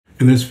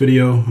In this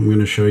video, I'm going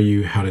to show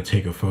you how to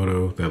take a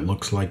photo that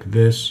looks like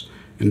this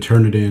and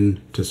turn it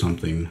into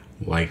something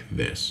like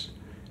this.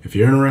 If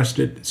you're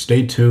interested,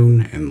 stay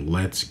tuned and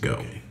let's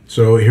go.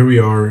 So here we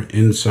are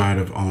inside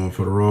of ON1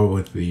 Photo Raw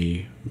with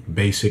the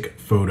basic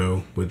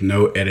photo with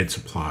no edits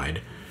applied.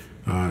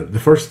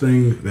 The first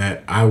thing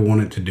that I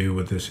wanted to do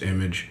with this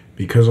image,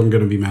 because I'm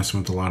going to be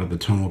messing with a lot of the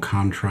tonal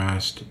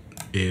contrast,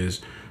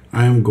 is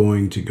I am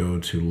going to go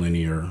to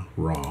linear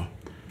raw.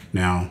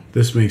 Now,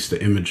 this makes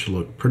the image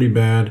look pretty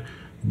bad,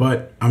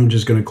 but I'm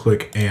just going to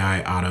click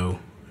AI Auto,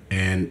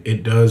 and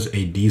it does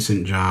a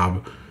decent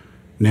job.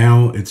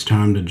 Now it's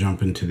time to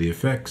jump into the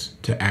effects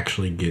to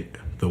actually get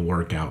the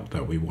workout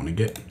that we want to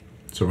get.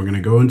 So we're going to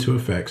go into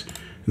effects,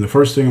 and the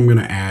first thing I'm going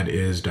to add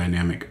is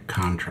dynamic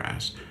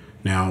contrast.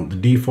 Now, the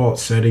default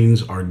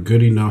settings are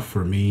good enough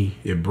for me.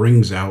 It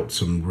brings out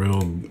some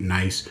real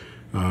nice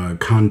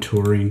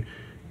contouring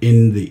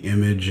in the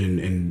image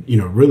and you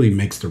know, really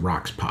makes the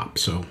rocks pop.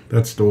 So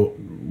that's the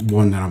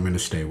one that I'm going to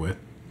stay with.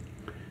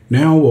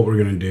 Now what we're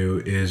going to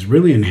do is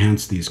really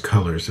enhance these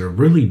colors. They're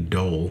really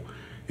dull,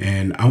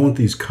 and I want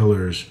these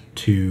colors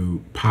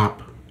to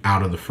pop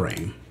out of the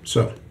frame.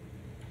 So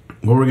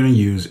what we're going to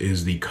use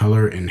is the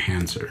color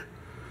enhancer.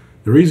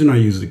 The reason I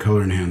use the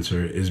color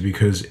enhancer is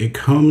because it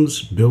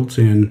comes built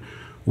in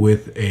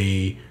with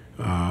a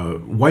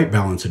white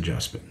balance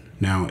adjustment.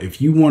 Now, if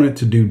you wanted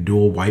to do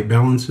dual white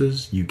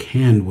balances, you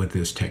can with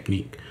this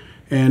technique.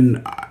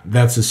 And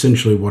that's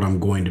essentially what I'm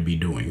going to be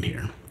doing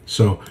here.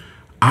 So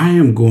I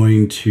am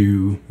going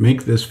to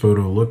make this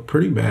photo look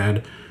pretty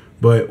bad,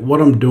 but what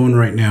I'm doing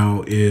right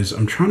now is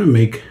I'm trying to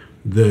make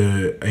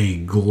a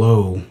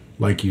glow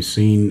like you've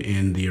seen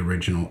in the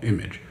original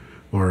image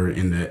or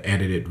in the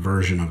edited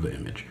version of the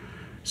image.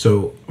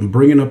 So I'm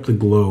bringing up the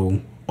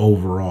glow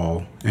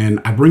overall, and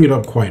I bring it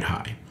up quite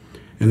high.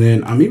 And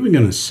then I'm even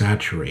going to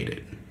saturate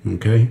it.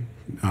 Okay,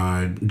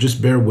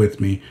 just bear with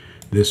me,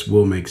 this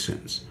will make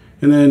sense.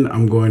 And then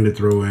I'm going to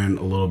throw in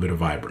a little bit of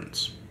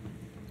vibrance.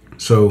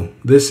 So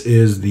this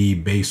is the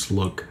base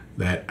look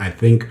that I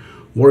think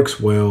works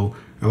well.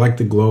 I like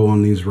the glow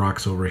on these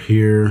rocks over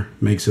here,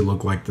 makes it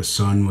look like the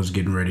sun was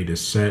getting ready to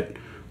set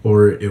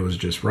or it was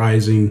just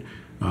rising.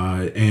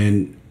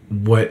 And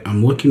what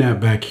I'm looking at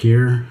back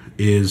here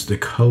is the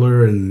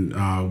color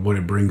and what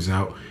it brings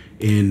out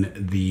in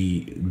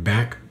the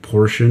back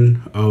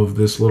portion of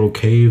this little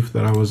cave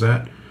that I was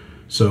at.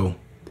 So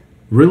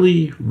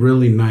really,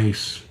 really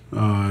nice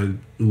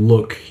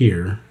look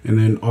here. And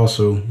then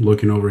also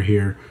looking over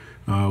here,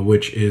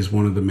 which is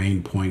one of the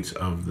main points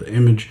of the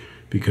image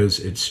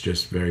because it's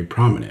just very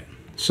prominent.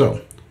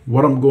 So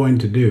what I'm going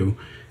to do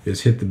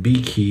is hit the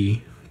B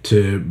key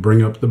to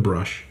bring up the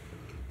brush.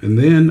 And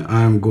then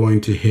I'm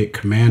going to hit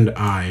Command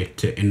I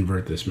to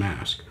invert this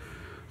mask.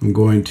 I'm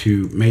going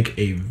to make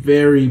a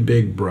very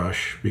big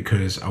brush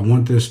because I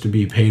want this to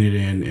be painted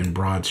in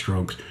broad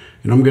strokes.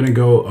 And I'm going to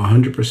go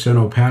 100%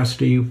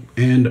 opacity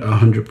and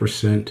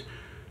 100%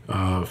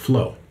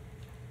 flow.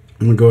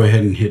 I'm going to go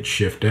ahead and hit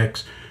Shift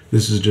X.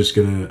 This is just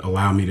going to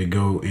allow me to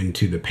go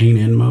into the paint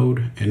in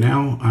mode. And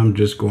now I'm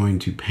just going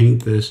to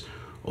paint this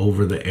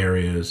over the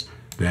areas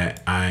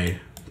that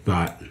I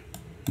thought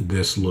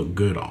this looked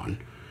good on.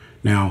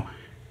 Now,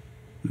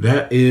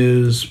 that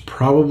is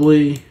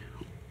probably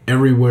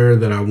everywhere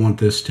that I want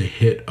this to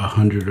hit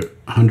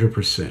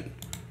 100%.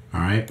 All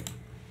right.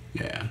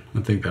 Yeah, I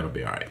think that'll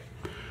be all right.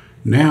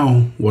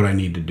 Now, what I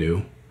need to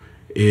do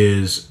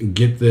is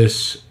get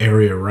this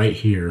area right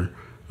here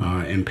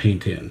and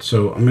paint in.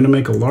 So I'm going to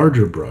make a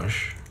larger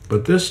brush,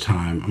 but this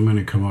time I'm going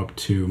to come up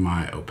to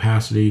my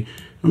opacity.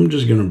 I'm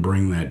just going to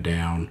bring that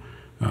down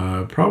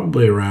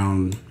probably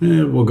around,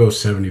 we'll go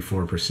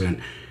 74%.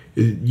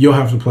 You'll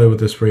have to play with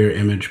this for your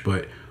image,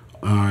 but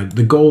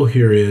the goal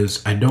here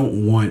is I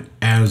don't want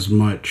as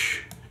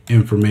much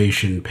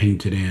information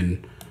painted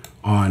in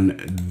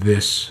on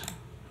this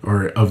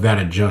or of that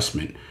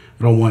adjustment.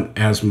 I don't want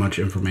as much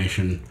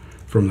information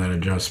from that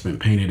adjustment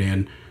painted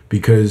in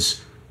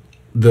because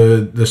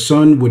the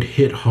sun would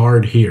hit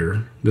hard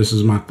here. This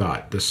is my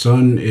thought. The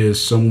sun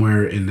is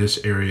somewhere in this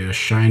area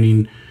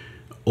shining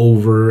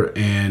over,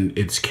 and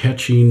it's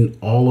catching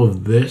all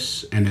of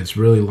this and it's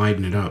really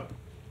lighting it up.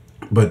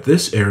 But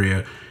this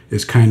area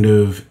is kind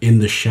of in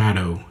the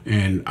shadow,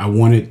 and I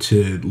want it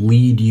to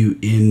lead you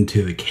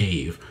into the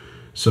cave.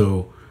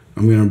 So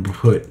I'm going to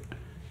put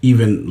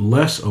even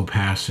less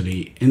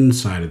opacity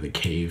inside of the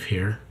cave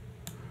here.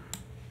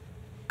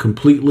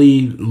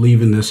 Completely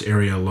leaving this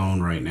area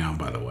alone right now,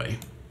 by the way.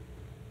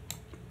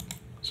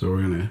 So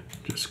we're going to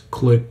just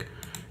click,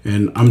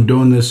 and I'm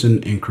doing this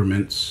in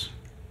increments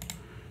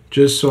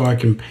just so I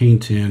can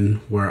paint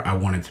in where I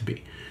want it to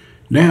be.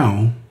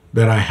 Now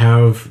that I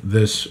have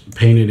this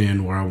painted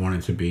in where I want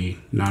it to be,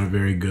 not a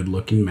very good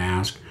looking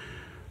mask,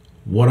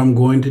 what I'm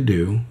going to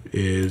do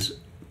is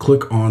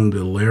click on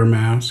the layer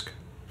mask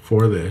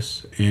for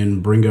this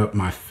and bring up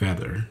my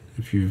feather.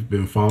 If you've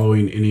been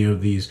following any of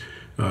these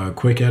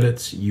quick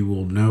edits, you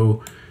will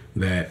know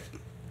that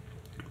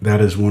that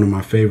is one of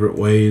my favorite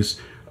ways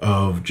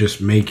of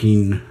just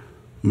making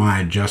my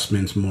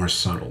adjustments more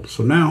subtle.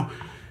 So now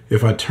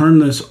if I turn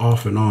this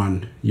off and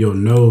on, you'll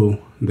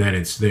know that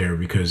it's there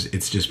because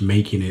it's just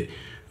making it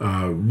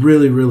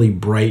really, really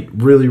bright,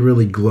 really,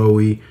 really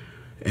glowy.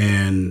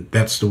 And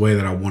that's the way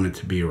that I want it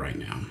to be right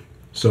now.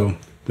 So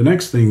the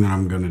next thing that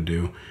I'm going to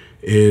do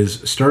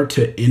is start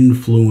to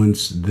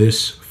influence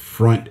this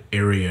front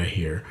area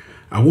here.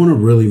 I want to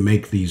really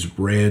make these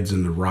reds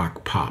and the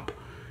rock pop.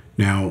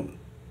 Now,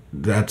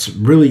 that's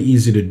really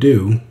easy to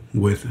do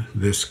with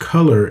this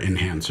color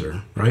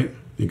enhancer, right?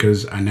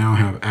 Because I now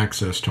have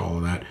access to all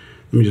of that.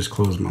 Let me just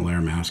close my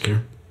layer mask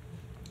here.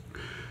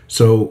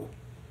 So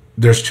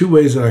there's two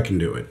ways that I can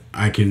do it.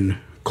 I can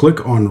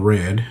click on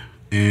red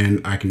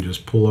and I can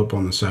just pull up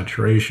on the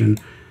saturation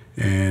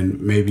and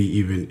maybe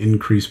even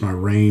increase my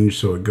range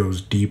so it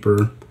goes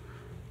deeper.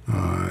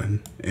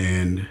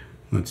 And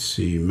let's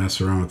see, mess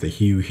around with the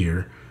hue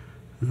here.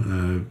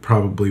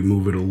 Probably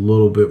move it a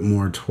little bit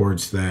more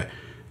towards that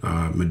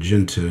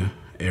magenta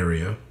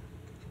area.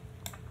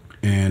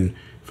 And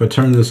if I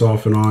turn this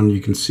off and on,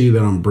 you can see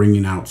that I'm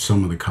bringing out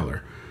some of the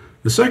color.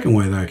 The second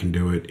way that I can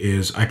do it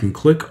is I can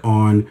click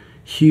on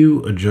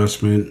hue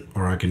adjustment,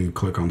 or I can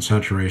click on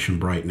saturation,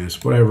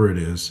 brightness, whatever it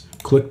is,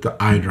 click the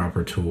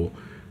eyedropper tool,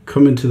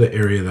 come into the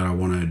area that I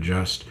want to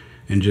adjust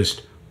and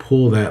just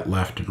pull that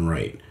left and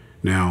right.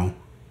 Now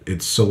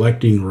it's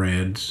selecting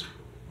reds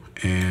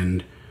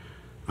and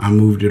I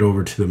moved it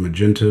over to the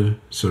magenta.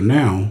 So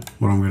now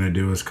what I'm going to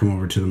do is come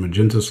over to the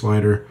magenta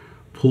slider,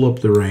 pull up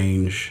the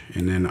range,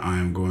 and then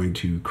I'm going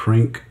to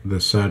crank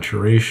the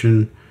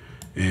saturation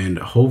and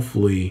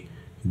hopefully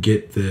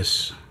get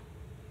this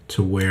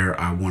to where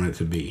I want it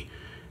to be.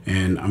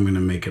 And I'm going to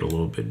make it a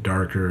little bit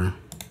darker,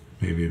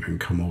 maybe even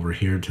come over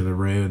here to the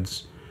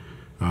reds.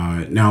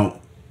 Now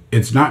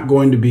it's not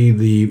going to be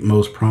the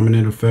most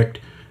prominent effect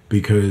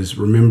because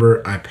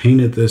remember I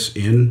painted this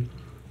in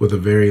with a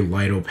very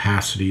light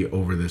opacity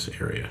over this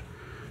area.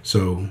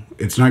 So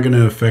it's not going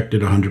to affect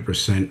it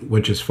 100%,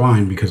 which is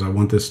fine because I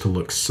want this to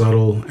look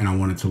subtle and I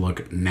want it to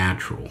look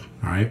natural.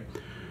 All right.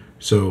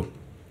 So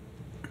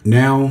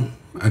now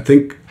I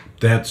think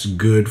that's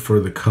good for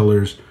the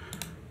colors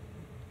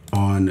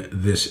on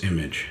this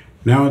image.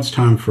 Now it's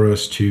time for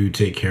us to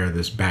take care of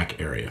this back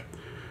area.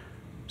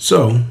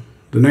 So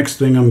the next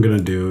thing I'm going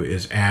to do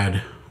is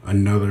add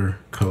another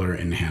color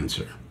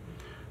enhancer.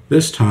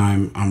 This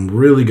time I'm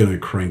really going to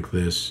crank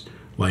this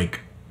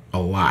like a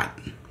lot,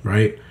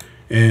 right?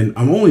 And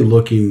I'm only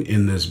looking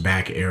in this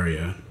back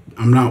area.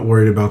 I'm not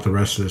worried about the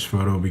rest of this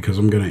photo because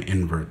I'm going to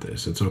invert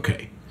this. It's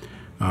okay.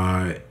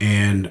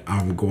 And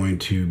I'm going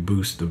to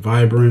boost the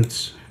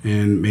vibrance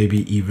and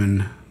maybe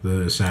even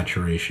the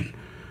saturation.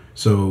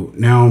 So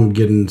now I'm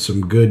getting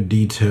some good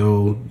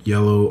detail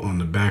yellow on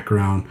the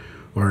background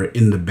or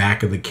in the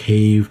back of the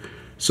cave.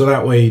 So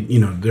that way, you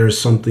know, there's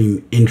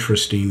something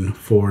interesting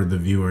for the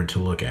viewer to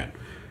look at.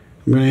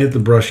 I'm going to hit the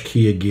brush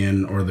key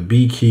again, or the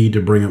B key,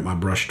 to bring up my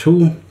brush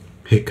tool.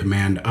 Hit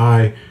Command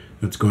I.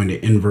 That's going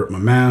to invert my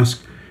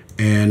mask.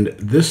 And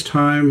this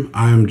time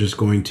I'm just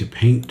going to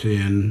paint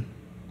in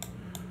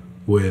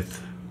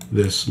with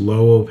this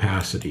low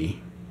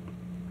opacity.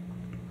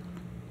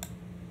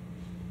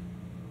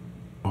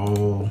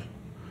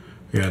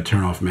 I gotta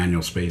turn off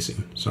manual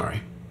spacing,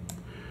 sorry.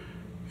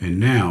 And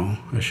now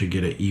I should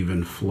get an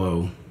even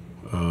flow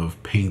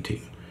of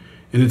painting.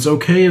 And it's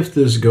okay if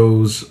this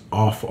goes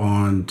off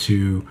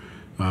onto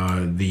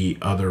the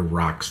other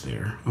rocks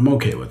there. I'm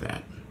okay with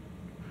that.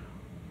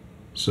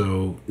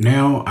 So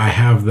now I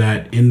have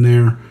that in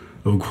there.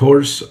 Of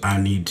course, I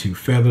need to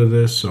feather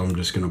this, so I'm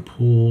just gonna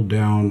pull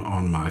down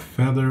on my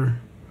feather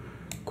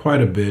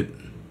quite a bit.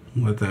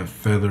 Let that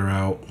feather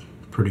out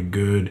pretty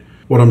good.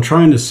 What I'm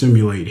trying to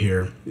simulate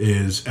here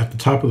is at the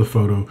top of the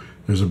photo,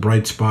 there's a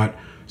bright spot.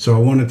 So I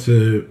wanted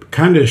to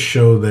kind of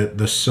show that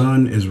the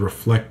sun is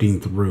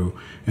reflecting through.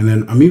 And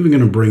then I'm even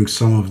going to bring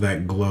some of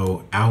that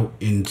glow out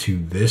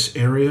into this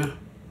area,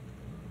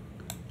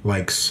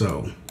 like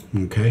so,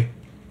 okay?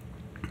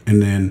 And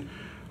then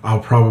I'll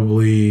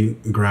probably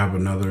grab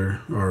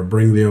another, or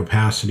bring the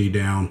opacity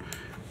down,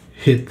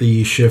 hit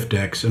the Shift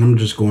X, and I'm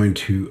just going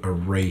to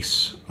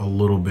erase a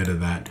little bit of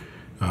that.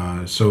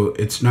 So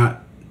it's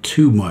not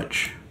too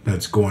much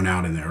that's going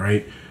out in there,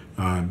 right?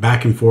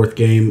 Back and forth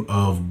game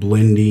of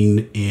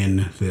blending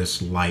in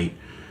this light.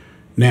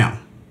 Now,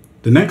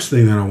 the next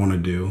thing that I want to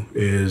do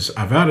is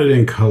I've added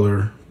in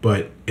color,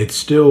 but it's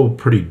still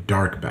pretty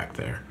dark back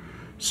there.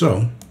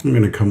 So I'm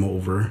going to come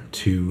over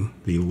to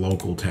the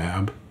local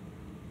tab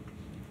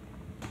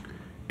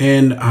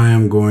and I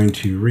am going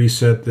to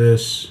reset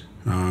this.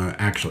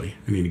 Actually,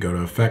 I need to go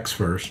to effects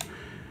first.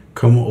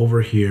 Come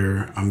over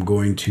here. I'm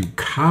going to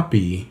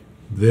copy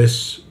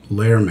this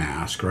layer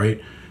mask,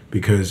 right?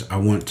 Because I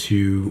want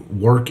to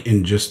work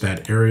in just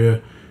that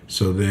area.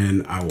 So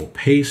then I will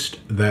paste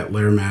that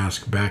layer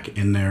mask back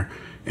in there,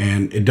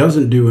 and it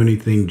doesn't do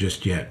anything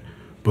just yet.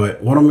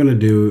 But what I'm gonna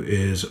do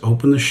is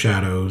open the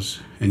shadows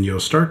and you'll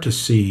start to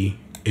see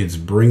it's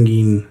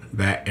bringing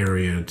that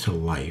area to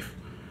life.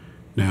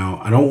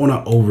 Now, I don't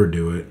wanna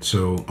overdo it,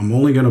 so I'm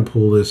only gonna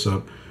pull this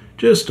up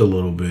just a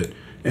little bit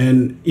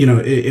And, you know,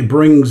 it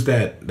brings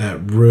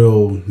that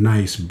real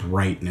nice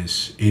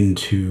brightness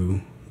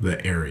into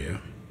the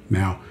area.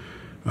 Now,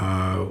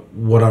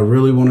 what I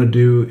really want to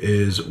do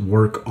is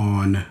work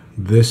on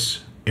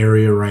this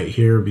area right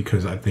here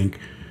because I think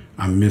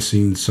I'm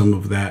missing some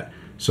of that.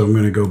 So I'm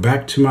going to go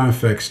back to my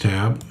effects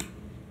tab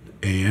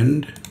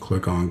and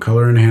click on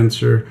color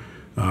enhancer,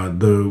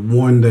 the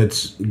one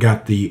that's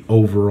got the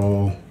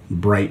overall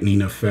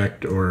brightening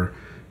effect, or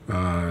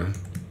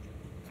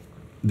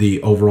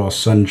the overall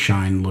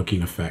sunshine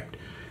looking effect.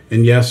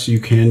 And yes, you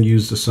can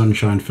use the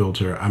sunshine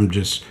filter. I'm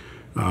just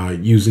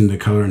using the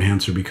color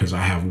enhancer because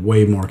I have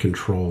way more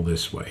control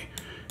this way.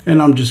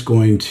 And I'm just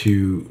going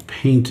to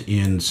paint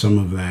in some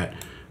of that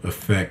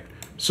effect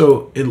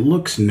so it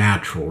looks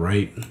natural,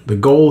 right? The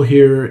goal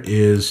here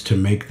is to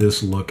make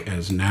this look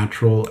as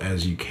natural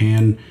as you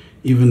can,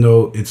 even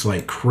though it's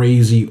like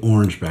crazy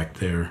orange back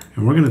there.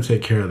 And we're going to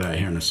take care of that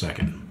here in a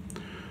second.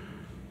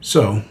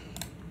 So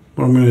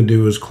what I'm going to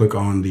do is click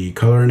on the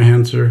color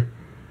enhancer,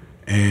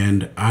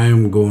 and I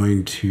am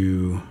going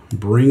to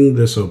bring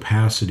this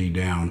opacity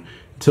down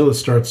until it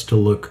starts to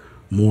look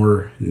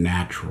more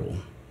natural,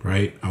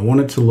 right? I want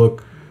it to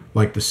look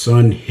like the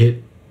sun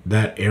hit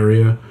that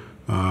area,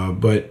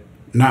 but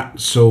not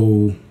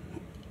so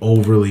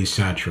overly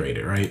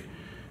saturated, right?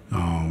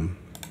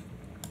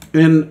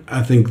 And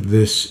I think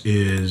this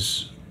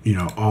is, you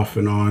know, off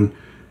and on.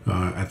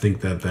 I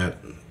think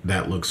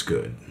that looks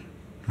good.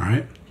 All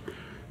right.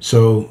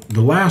 So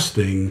the last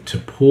thing to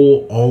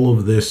pull all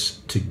of this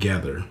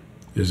together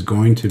is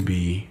going to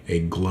be a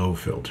glow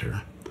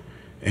filter.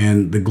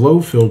 And the glow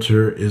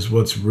filter is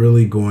what's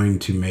really going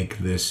to make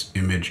this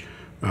image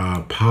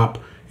pop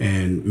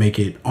and make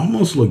it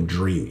almost look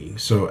dreamy.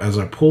 So as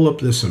I pull up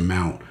this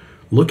amount,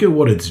 look at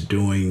what it's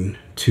doing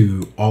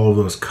to all of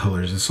those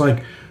colors. It's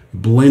like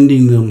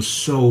blending them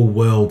so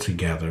well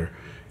together.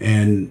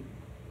 And,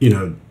 you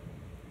know,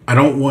 I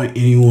don't want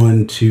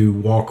anyone to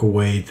walk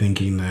away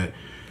thinking that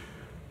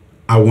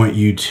I want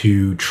you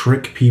to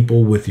trick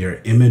people with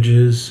your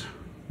images,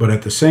 but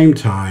at the same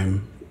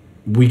time,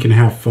 we can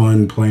have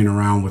fun playing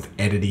around with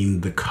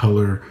editing the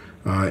color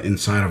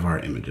inside of our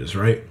images,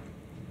 right?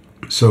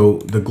 So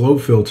the glow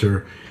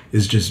filter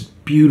is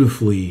just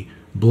beautifully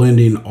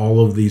blending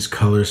all of these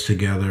colors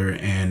together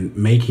and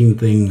making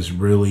things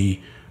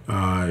really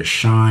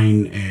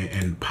shine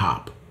and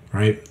pop,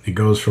 right? It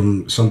goes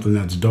from something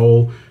that's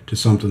dull to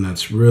something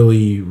that's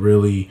really,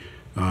 really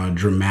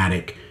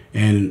dramatic.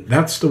 And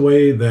that's the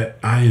way that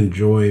I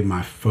enjoy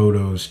my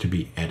photos to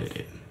be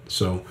edited.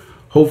 So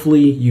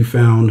hopefully you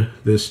found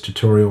this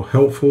tutorial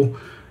helpful.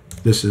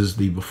 This is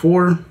the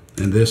before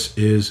and this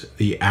is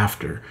the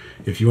after.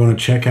 If you want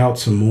to check out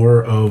some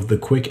more of the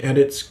quick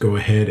edits, go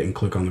ahead and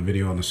click on the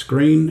video on the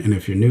screen. And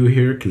if you're new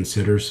here,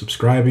 consider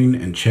subscribing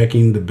and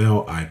checking the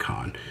bell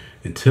icon.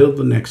 Until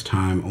the next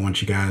time, I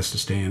want you guys to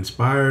stay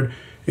inspired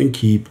and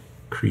keep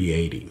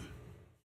creating.